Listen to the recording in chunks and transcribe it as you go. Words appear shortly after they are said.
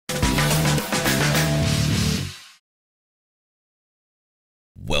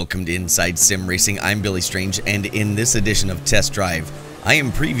Welcome to Inside Sim Racing. I'm Billy Strange, and in this edition of Test Drive, I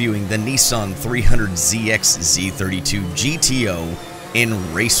am previewing the Nissan 300ZX Z32 GTO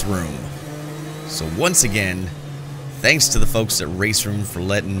in Raceroom. So once again, thanks to the folks at Raceroom for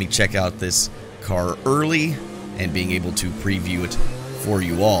letting me check out this car early and being able to preview it for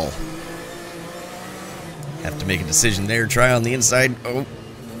you all. Have to make a decision there. Try on the inside. Oh,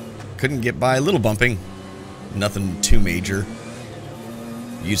 couldn't get by. A little bumping. Nothing too major.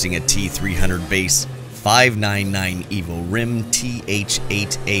 Using a T300 base 599 Evo rim,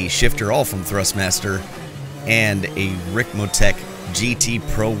 TH8A shifter, all from Thrustmaster, and a Ricmotech GT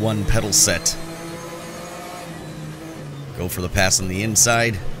Pro 1 pedal set. Go for the pass on the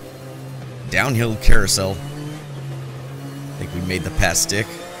inside. Downhill carousel. I think we made the pass stick.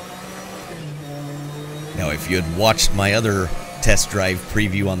 Now, if you had watched my other test drive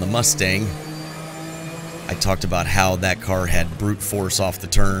preview on the Mustang, I talked about how that car had brute force off the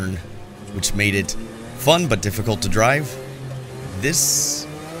turn, which made it fun but difficult to drive. This,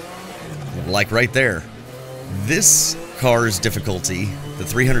 like right there, this car's difficulty, the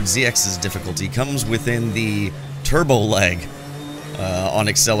 300ZX's difficulty, comes within the turbo lag on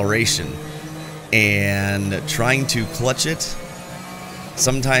acceleration. And trying to clutch it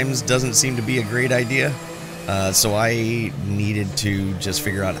sometimes doesn't seem to be a great idea. So I needed to just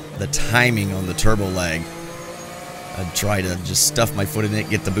figure out the timing on the turbo lag. I'd try to just stuff my foot in it,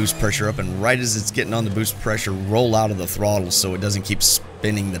 get the boost pressure up, and right as it's getting on the boost pressure, roll out of the throttle so it doesn't keep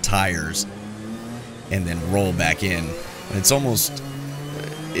spinning the tires, and then roll back in. And it's almost,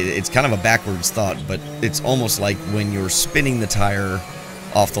 it's kind of a backwards thought, but it's almost like when you're spinning the tire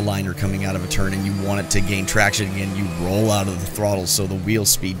off the line or coming out of a turn and you want it to gain traction again, you roll out of the throttle so the wheel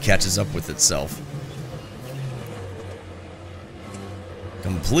speed catches up with itself.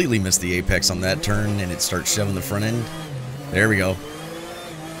 Completely missed the apex on that turn, and it starts shoving the front end. There we go.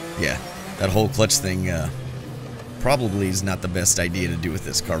 Yeah, that whole clutch thing probably is not the best idea to do with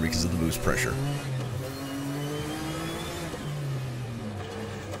this car because of the boost pressure.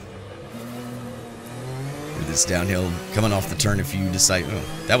 Do this downhill, coming off the turn if you decide... Oh,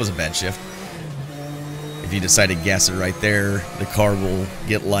 that was a bad shift. If you decide to gas it right there, the car will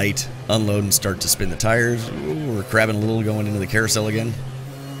get light, unload, and start to spin the tires. Ooh, we're crabbing a little going into the carousel again.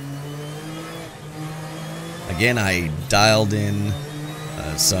 Again, I dialed in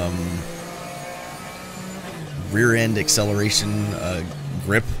some rear end acceleration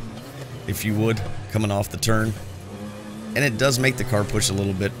grip, if you would, coming off the turn. And it does make the car push a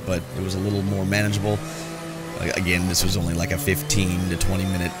little bit, but it was a little more manageable. Again, this was only like a 15 to 20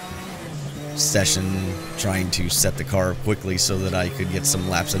 minute session trying to set the car up quickly so that I could get some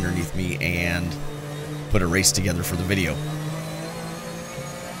laps underneath me and put a race together for the video.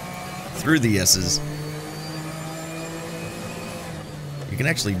 Through the S's. You can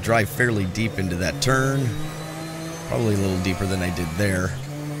actually drive fairly deep into that turn. Probably a little deeper than I did there.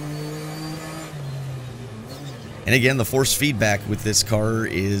 And again, the force feedback with this car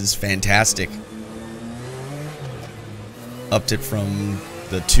is fantastic. Upped it from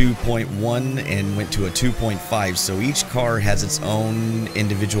the 2.1 and went to a 2.5, so each car has its own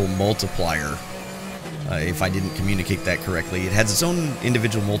individual multiplier. If I didn't communicate that correctly, it has its own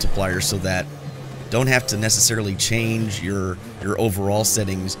individual multiplier so that don't have to necessarily change your overall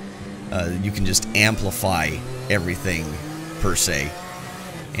settings. You can just amplify everything per se,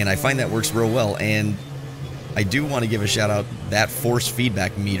 and I find that works real well. And I do want to give a shout out, that force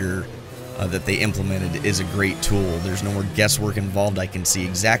feedback meter that they implemented is a great tool. There's no more guesswork involved. I can see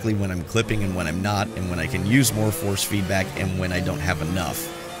exactly when I'm clipping and when I'm not, and when I can use more force feedback and when I don't have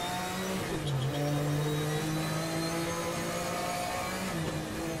enough.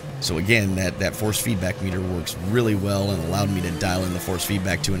 So again, that force feedback meter works really well and allowed me to dial in the force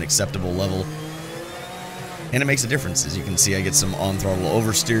feedback to an acceptable level. And it makes a difference. As you can see, I get some on-throttle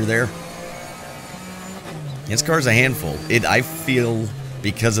oversteer there. This car's a handful. I feel,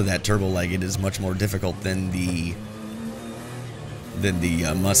 because of that turbo lag, it is much more difficult than the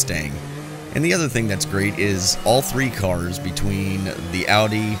Mustang. And the other thing that's great is all three cars, between the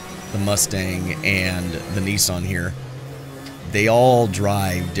Audi, the Mustang, and the Nissan here, they all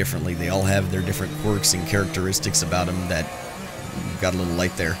drive differently. They all have their different quirks and characteristics about them that, got a little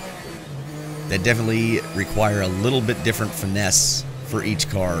light there, that definitely require a little bit different finesse for each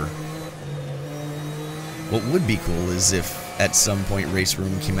car. What would be cool is if at some point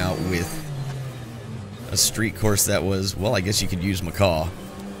Raceroom came out with a street course that was, well, I guess you could use Macaw.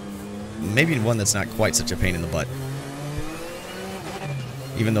 Maybe one that's not quite such a pain in the butt.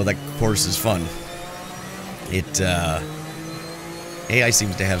 Even though that course is fun, AI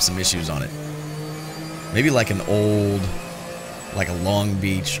seems to have some issues on it. Maybe like an old like a Long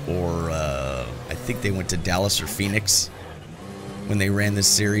Beach, or I think they went to Dallas or Phoenix when they ran this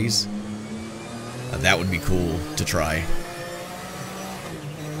series. That would be cool to try.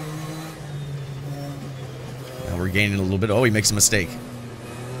 Now we're gaining a little bit. Oh, he makes a mistake.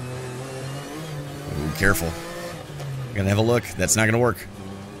 Ooh, careful. Gonna have a look. That's not gonna work.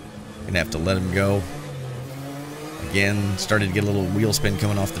 Gonna have to let him go. Again, started to get a little wheel spin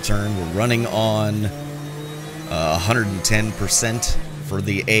coming off the turn. We're running on 110% for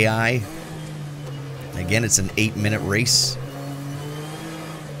the AI. Again, it's an 8-minute race.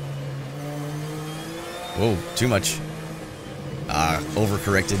 Whoa, too much.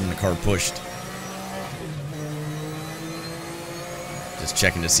 Overcorrected and the car pushed. Just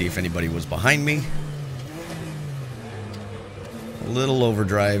checking to see if anybody was behind me. A little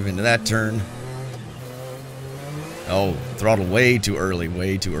overdrive into that turn. Oh, throttle way too early,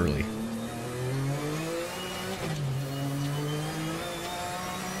 way too early.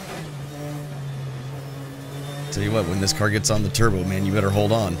 Tell you what, when this car gets on the turbo, man, you better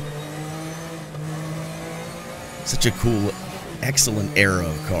hold on. Such a cool, excellent era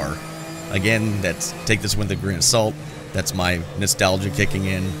of car. Again, take this with a grain of salt. That's my nostalgia kicking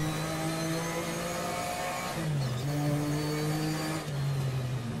in.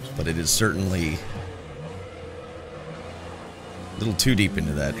 But it is certainly a little too deep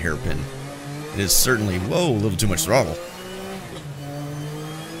into that hairpin. It is certainly, whoa, a little too much throttle.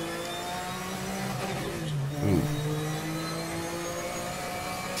 Ooh.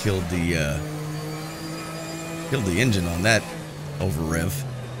 Killed the engine on that over rev.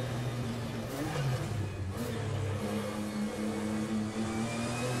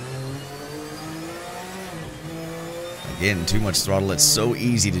 Again, too much throttle. It's so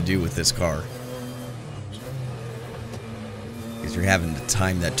easy to do with this car, because you're having to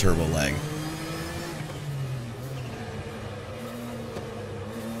time that turbo lag.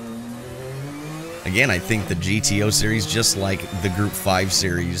 Again, I think the GTO series, just like the Group 5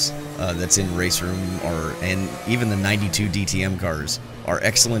 series that's in Raceroom, and even the 92 DTM cars, are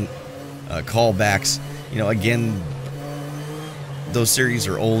excellent callbacks. You know, again, those series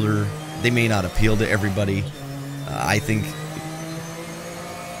are older. They may not appeal to everybody. I think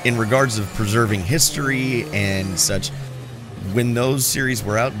in regards of preserving history and such, when those series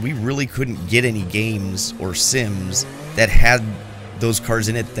were out, we really couldn't get any games or sims that had those cars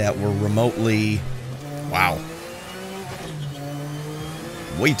in it that were remotely, wow,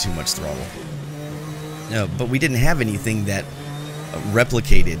 way too much throttle. No, but we didn't have anything that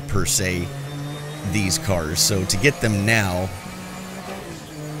replicated, per se, these cars. So to get them now,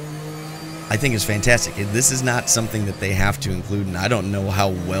 I think is fantastic. This is not something that they have to include, and I don't know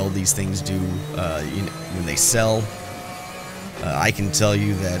how well these things do when they sell. I can tell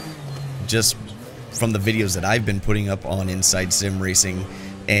you that just from the videos that I've been putting up on Inside Sim Racing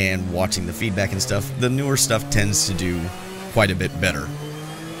and watching the feedback and stuff, the newer stuff tends to do quite a bit better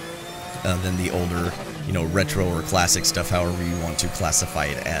than the older, you know, retro or classic stuff, however you want to classify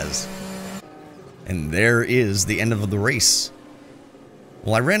it as. And there is the end of the race.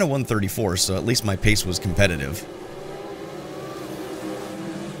 Well, I ran a 134, so at least my pace was competitive.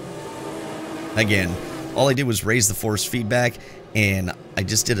 Again, all I did was raise the force feedback, and I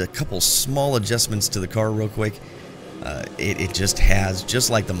just did a couple small adjustments to the car real quick. It just has,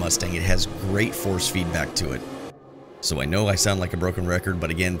 just like the Mustang, it has great force feedback to it. So I know I sound like a broken record, but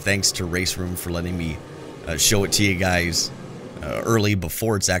again, thanks to Raceroom for letting me show it to you guys early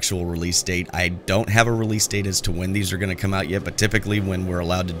before its actual release date. I don't have a release date as to when these are going to come out yet, but typically when we're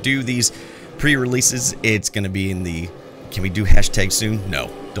allowed to do these pre-releases, it's going to be in the, can we do hashtag soon? No,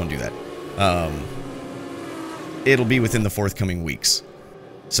 don't do that. It'll be within the forthcoming weeks.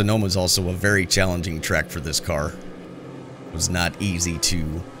 Sonoma is also a very challenging track for this car. It was not easy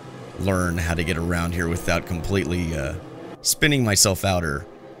to learn how to get around here without completely spinning myself out or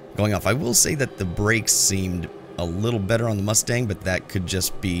going off. I will say that the brakes seemed a little better on the Mustang, but that could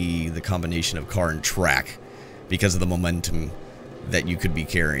just be the combination of car and track because of the momentum that you could be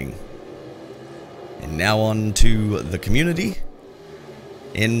carrying. And now on to the community.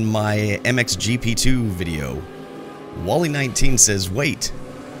 In my MXGP2 video, Wally19 says, wait,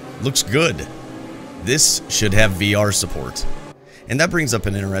 looks good. This should have VR support. And that brings up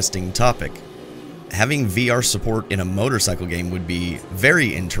an interesting topic. Having VR support in a motorcycle game would be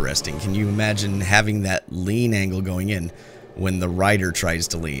very interesting. Can you imagine having that lean angle going in when the rider tries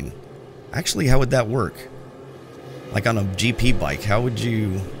to lean? Actually, how would that work? Like on a GP bike, how would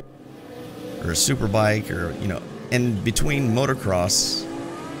you, or a super bike, or, you know, and between motocross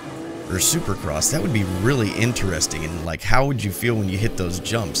or supercross, that would be really interesting. And like, how would you feel when you hit those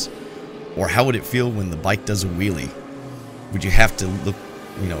jumps? Or how would it feel when the bike does a wheelie? Would you have to look,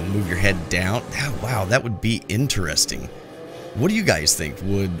 move your head down? Wow, that would be interesting. What do you guys think?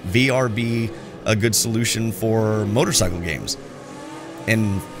 Would VR be a good solution for motorcycle games?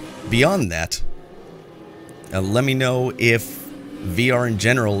 And beyond that, let me know if VR in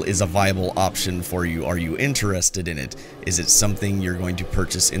general is a viable option for you. Are you interested in it? Is it something you're going to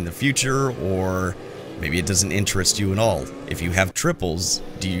purchase in the future, or maybe it doesn't interest you at all? If you have triples,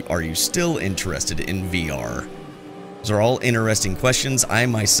 are you still interested in VR? Those are all interesting questions. I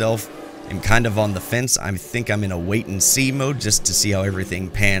myself am kind of on the fence. I think I'm in a wait and see mode just to see how everything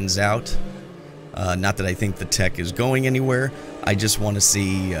pans out. Not that I think the tech is going anywhere. I just want to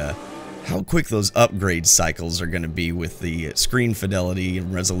see how quick those upgrade cycles are going to be with the screen fidelity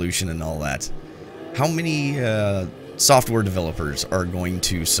and resolution and all that. How many software developers are going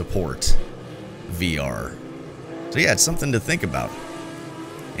to support VR? So yeah, it's something to think about.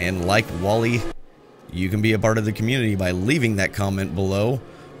 And like Wally, you can be a part of the community by leaving that comment below.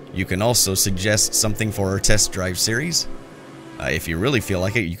 You can also suggest something for our test drive series. If you really feel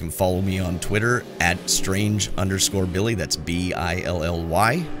like it, you can follow me on Twitter at strange_Billy. That's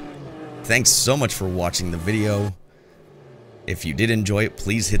BILLY. Thanks so much for watching the video. If you did enjoy it,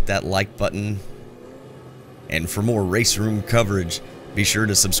 please hit that like button. And for more Raceroom coverage, be sure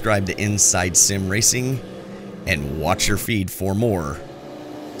to subscribe to Inside Sim Racing and watch your feed for more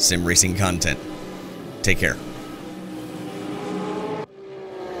sim racing content. Take care.